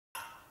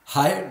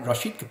Hi,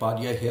 Rashid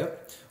Kapadia here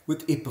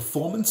with a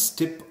performance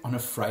tip on a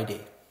Friday.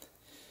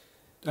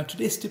 Now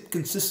today's tip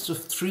consists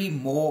of three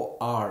more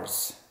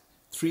R's.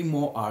 So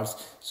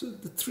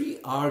the three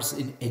R's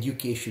in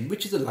education,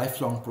 which is a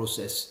lifelong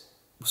process.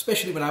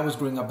 Especially when I was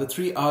growing up, the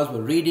three R's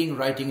were reading,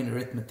 writing and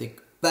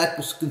arithmetic. That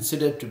was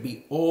considered to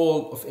be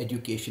all of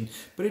education,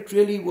 but it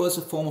really was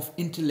a form of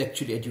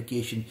intellectual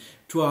education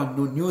to our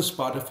newest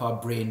part of our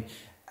brain.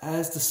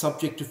 As the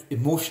subject of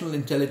emotional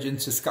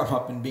intelligence has come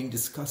up and being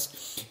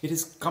discussed, it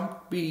has come to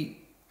be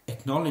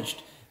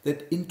acknowledged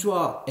that into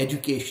our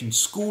education,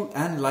 school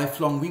and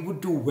lifelong, we would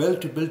do well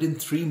to build in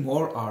three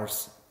more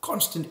R's.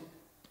 Constant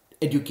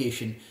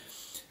education,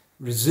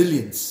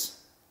 resilience,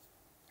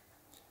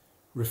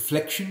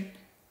 reflection,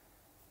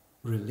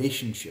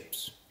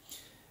 relationships.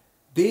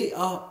 They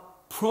are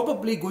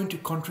probably going to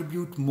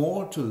contribute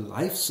more to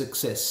life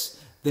success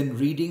than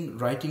reading,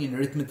 writing and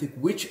arithmetic,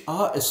 which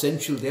are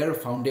essential. They're a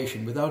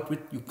foundation without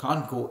which you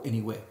can't go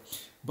anywhere.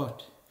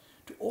 But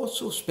to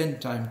also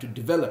spend time to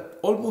develop,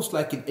 almost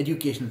like an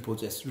educational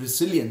process,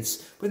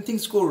 resilience. When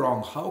things go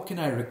wrong, how can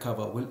I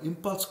recover? Will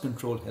impulse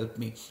control help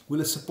me? Will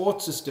a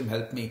support system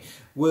help me?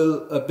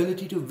 Will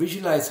ability to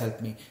visualize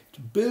help me? To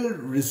build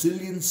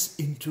resilience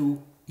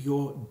into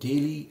your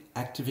daily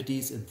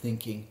activities and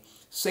thinking.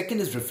 Second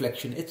is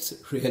reflection. It's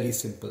really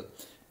simple.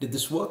 Did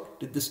this work?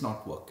 Did this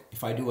not work?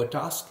 If I do a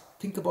task,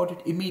 think about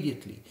it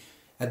immediately.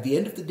 At the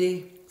end of the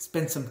day,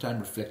 spend some time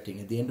reflecting.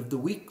 At the end of the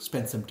week,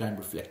 spend some time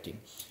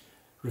reflecting.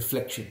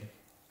 Reflection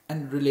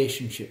and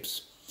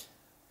relationships.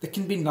 There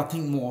can be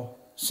nothing more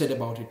said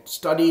about it.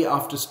 Study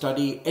after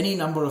study, any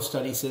number of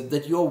studies said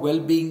that your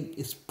well-being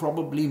is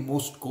probably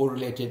most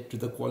correlated to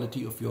the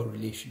quality of your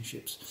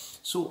relationships.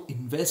 So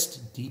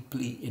invest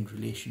deeply in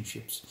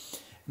relationships.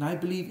 And I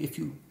believe if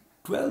you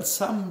dwell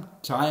some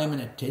time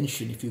and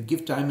attention, if you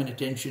give time and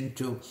attention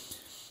to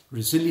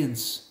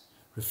resilience,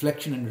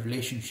 reflection and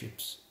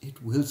relationships,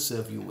 it will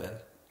serve you well.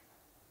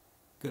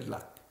 Good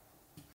luck.